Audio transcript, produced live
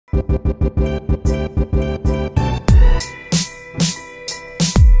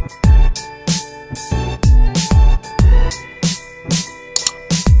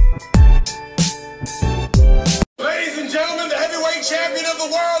Champion of the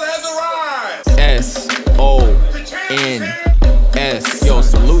world has arrived. S-O-N-S. Yo,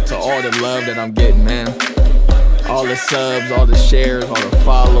 salute to all the love that I'm getting, man. All the subs, all the shares, all the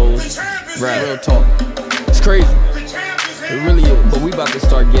follows. Right, real talk. It's crazy. It really is. But we about to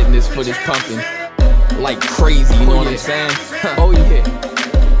start getting this footage pumping like crazy, you know what I'm saying? Oh yeah.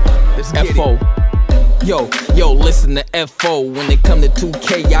 Let's get F-O. Yo, listen to F-O. When it come to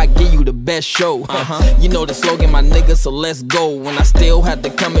 2K, I give you the best show. You know the slogan, my nigga, so let's go. When I still had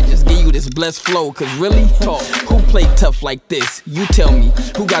to come and just give you this blessed flow. Cause really, who play tough like this? You tell me,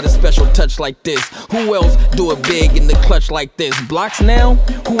 who got a special touch like this? Who else do it big in the clutch like this? Blocks now?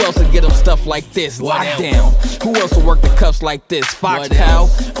 Who else will get them stuff like this? Lockdown. Who else will work the cuffs like this? Fox Pal.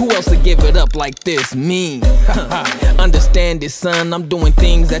 Who else will give it up like this? Me. Understand this, son, I'm doing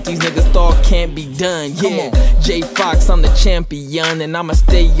things that these niggas thought can't be done. Yeah, J Fox, I'm the champion, and I'ma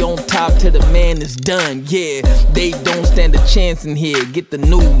stay on top till the man is done. Yeah, they don't stand a chance in here. Get the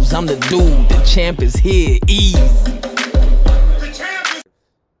news, I'm the dude, the champ is here. Ease.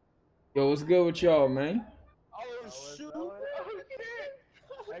 Yo, what's good with y'all, man? Oh shoot!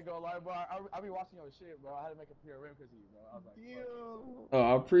 I ain't gonna lie, bro. I be watching your shit, bro. I had to make a PRM because of you, bro. I was like, yo.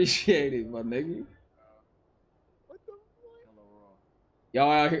 Oh, I appreciate it, my nigga. What the fuck?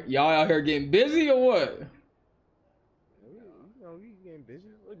 Y'all out here getting busy or what? You know, we getting busy.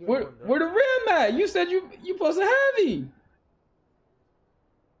 Where the rim at? You said you supposed to have him.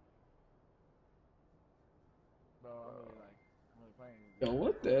 Bro, I'm really playing. Yo,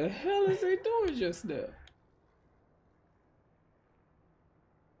 what the hell is they doing just now?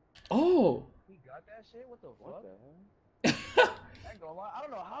 Oh. He got that shit? What the fuck? I ain't gonna lie. I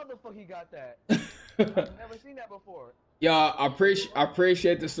don't know how the fuck he got that. I've never seen that before. Y'all, I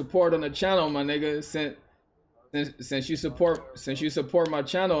appreciate the support on the channel, my nigga. Since you support my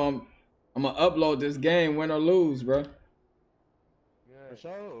channel, I'm gonna upload this game, win or lose, bro. Yeah, for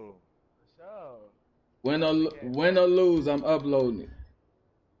sure. For sure. Win or lose, I'm uploading it.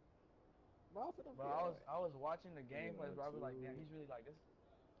 Bro, I was watching the gameplay, bro. I was like, damn, he's really like this.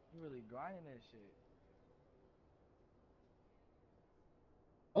 He really grinding that shit.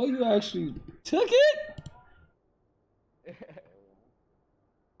 Oh, you actually took it?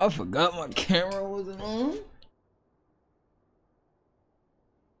 I forgot my camera wasn't on.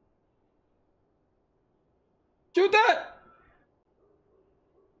 Shoot that!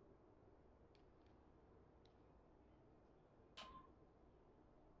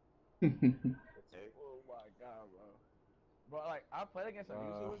 Oh my god, bro. Bro, like I played against some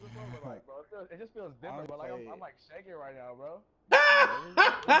YouTubers before, but like, bro, it just feels different. But like, I'm like shaking right now, bro.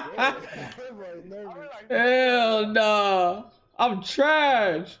 Hell no! I'm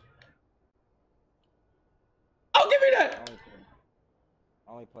trash. Oh, give me that!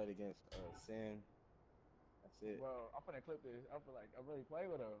 I only played against Sin. That's it. Bro, I'm finna clip this. I feel like I really play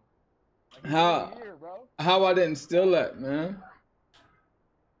with her. Like, how I didn't steal that, man?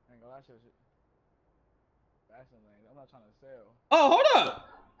 I ain't gonna lie, shit. Fashion lane. I'm not trying to sell. Oh, hold up!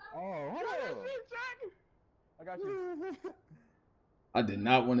 Oh, hold up! I got you. I did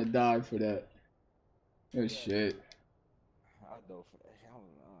not want to die for that. Good shit.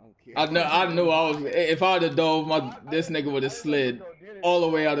 I knew I was. If I'd have dove, this nigga would have slid all the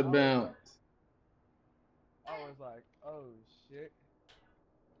way out of bounds. I was like, oh shit.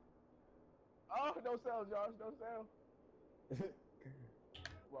 Oh, no sell, Josh, no sell.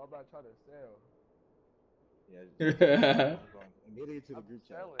 Well, I'm not trying to sell. Yeah. Immediately to the group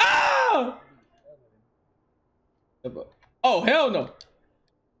chat. Oh, hell no.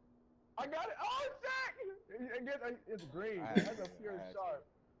 I got it. Oh, Zach! It's green. That's a pure sharp.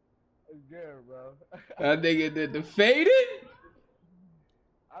 It's good, bro. That nigga did the faded?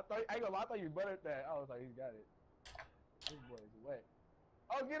 I ain't gonna lie, I thought you buttered that. I was like, you got it. This boy is wet.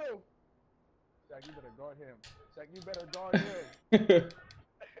 Oh, get him! Shaq, you better guard him. Shaq, you better guard him.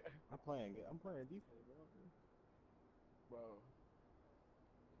 I'm playing defense, bro.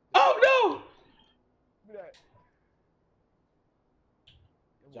 Oh no! Give me that.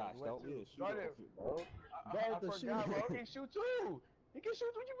 Josh, don't be a shooter, bro. I forgot, bro. He can shoot too. He can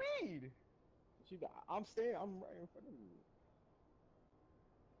shoot. What you mean? I'm right in front of you.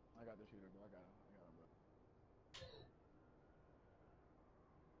 I got the shooter, bro. I got him, bro.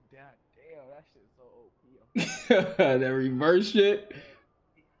 Damn, that shit's so OP. That reverse shit.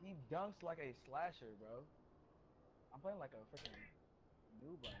 He dunks like a slasher, bro. I'm playing like a freaking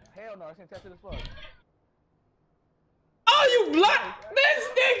noob right now. Hell no, I can't test it as fuck. Oh, you blocked this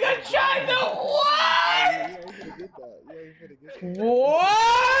nigga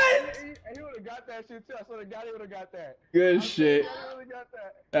What? He would have got that shit too. I swear to God, he would have got that. Good shit. He really got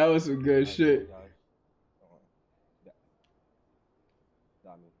that. That was some good shit.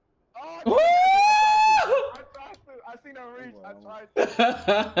 Got me. Oh, I tried to. I seen him reach. I tried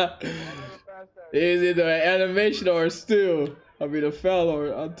to. Is it the animation or still? I mean, a foul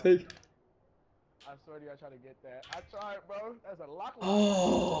or I'll take it. I swear to you, I tried to get that. I tried, bro. That's a lock.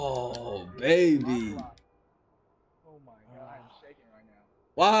 Oh, baby. Oh my God, I'm shaking right now.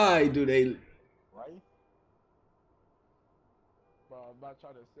 Why do they? Right? Bro, I'm about to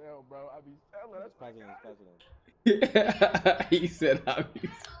try to sell, bro. I be selling. That's Packing in, packing in. He said, I mean.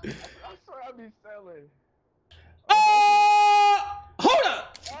 I swear I be selling. Oh! Hold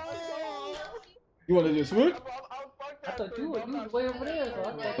up! Oh, You want to just switch? I thought you was way over there, so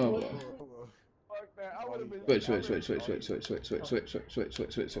I thought you was. Fuck that. I would have been. Switch.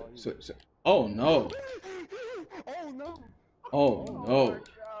 Oh no. Oh no. Oh Oh no. my God,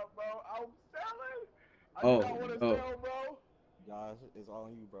 bro. I'm selling. I Oh, don't want to no. sell, bro. Josh, it's all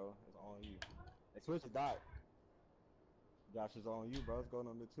on you, bro. It's all on you. Hey, switch the dot. Josh, it's all on you, bro. It's going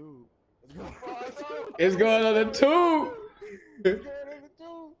on the tube. It's going on the tube. It's going on the tube. It's going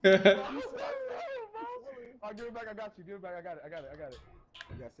on the tube. I'll give it back. I got you. Give it back. I got it.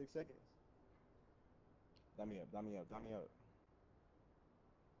 You got 6 seconds. Dot me up.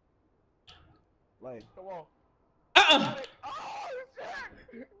 Like, Come on. Uh-uh. Oh, shit!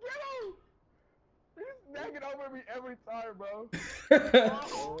 Get him! He's nagging over me every time, bro.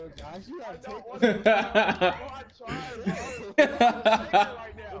 oh gosh, you I gotta don't take want this. to. I tried, bro. I'm shaking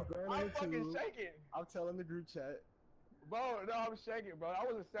right now. I'm fucking shaking. I'm telling the group chat. Bro, no, I'm shaking, bro. I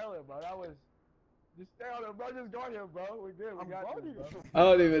wasn't selling, bro. That was... Just stay on it, bro. Just guard him, bro. We good. We got this, bro. I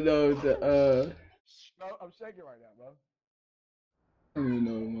don't even know the No, I'm shaking right now, bro. I don't even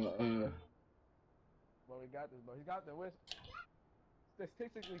know my Bro, we got this, bro. He got the whisk.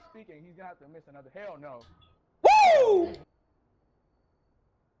 Statistically speaking, he's gonna have to miss another. Hell no. Woo!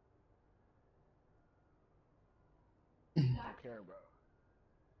 I don't care, bro.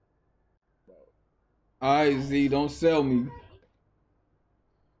 Alright, Z, don't sell me.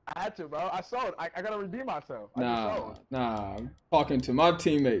 I had to, bro. I sold. I gotta redeem myself. I just sold. Nah. I'm talking to my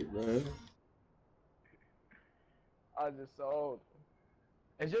teammate, bro. I just sold.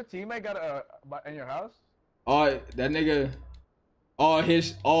 Is your teammate got in your house? Alright, that nigga, all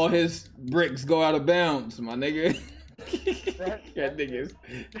his bricks go out of bounds, my nigga. That nigga.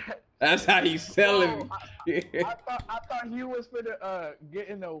 That's how he's selling. I thought he was finna get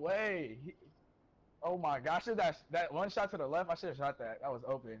in the way. Oh my gosh, that one shot to the left, I should have shot that. That was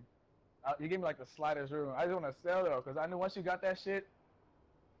open. You gave me like the sliders room. I just want to sell though, because I knew once you got that shit,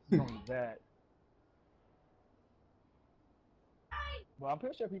 it's gonna be bad. Well, I'm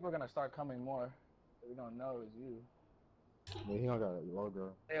pretty sure people are gonna start coming more. We don't know it's you. Yeah, he don't got a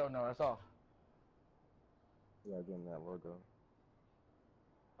logo. Hell no, that's off. Yeah, getting that logo.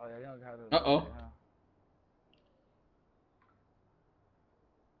 Oh yeah, you don't have to. Uh-oh.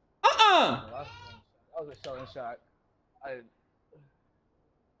 That was a showing shot.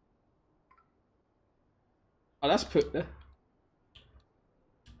 Oh, that's put there.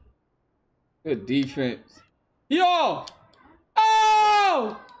 Good defense. Yo!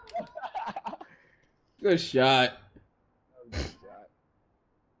 Oh! Good shot.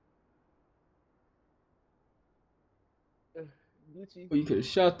 Oh, you could have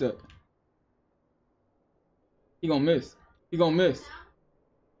shot that. He gonna miss. He gonna miss.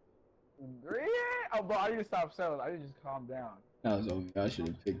 Oh, bro, I need to stop selling. I need to just calm down. That was over. I should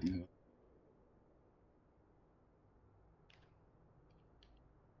have picked him.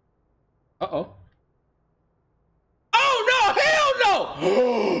 Uh-oh. Oh, no! Hell no!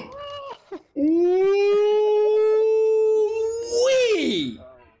 Wee!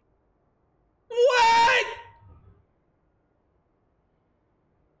 What?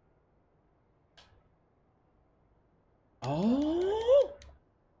 Oh.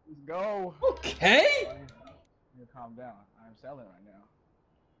 Let's go. Okay. You calm down. I'm selling right now.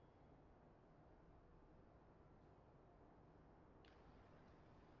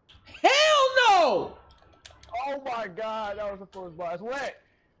 Hell no! Oh my God, that was the first ball. It's wet.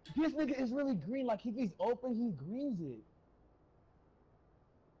 This nigga is really green. Like if he's open, he greens it.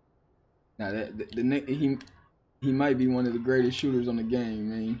 Now he might be one of the greatest shooters on the game,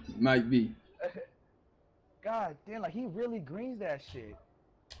 man. He might be. God damn, like he really greens that shit.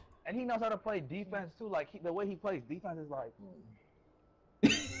 And he knows how to play defense too. Like the way he plays defense is like,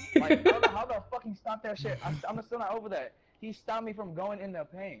 like I don't know how the fuck he stopped that shit. I'm still not over that. He stopped me from going in the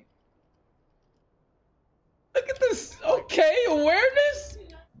paint. Look at this. Okay, awareness.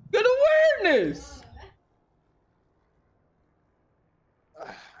 Good awareness.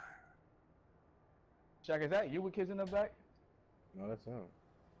 Shaq, is that you with kids in the back? No, that's him.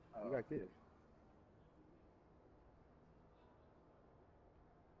 You got kids.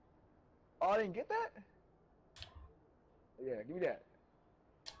 Oh, I didn't get that? Yeah, give me that.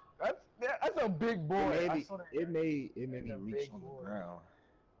 That's a big boy. It made me reach on boy. the ground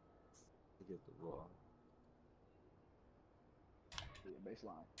to get the ball. Yeah,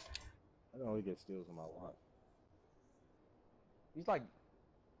 baseline. I don't really get steals on my watch. He's like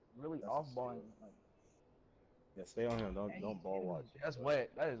really off balling. Like, yeah, stay on him. Don't ball watch. That's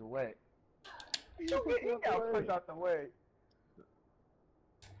wet. That is wet. He got pushed out the way.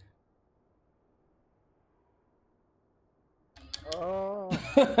 Oh.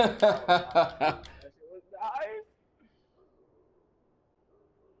 That shit was nice.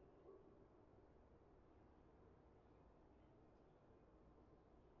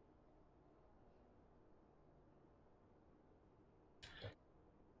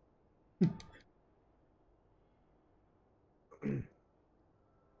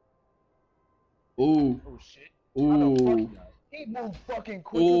 Ooh. Oh shit. Ooh. He moved fucking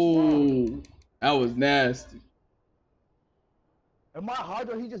quick as fuck. Ooh. That was nasty. Am I hard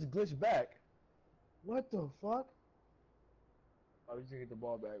or he just glitched back? What the fuck? Oh, we should get the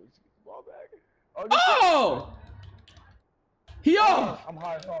ball back. Oh! He off! I'm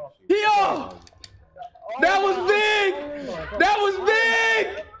hard off. He off! That was big! That was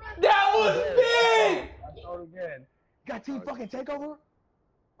big! That was big! I throw it again. Got team fucking takeover?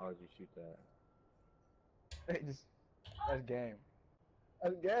 How would you shoot that? Hey, that's game.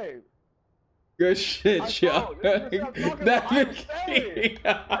 That's game. Good shit, yo. That's the key.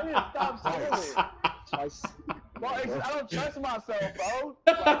 I need to stop saying it. Bro, I don't trust myself, bro.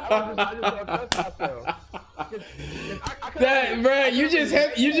 Like, I just don't trust myself. Bro, you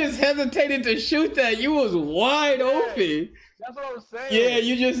just hesitated to shoot that. You was wide open. That's what I'm saying. Yeah,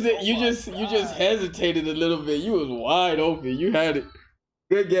 you just hesitated a little bit. You was wide open. You had it.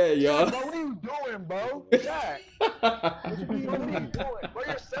 Good game, y'all. Bro, what are you doing, bro? Jack. What are you doing? Bro,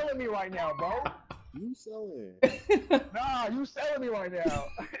 you're selling me right now, bro. You selling? Nah, you selling me right now.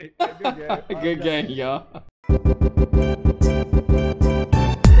 Good game. Good game, y'all.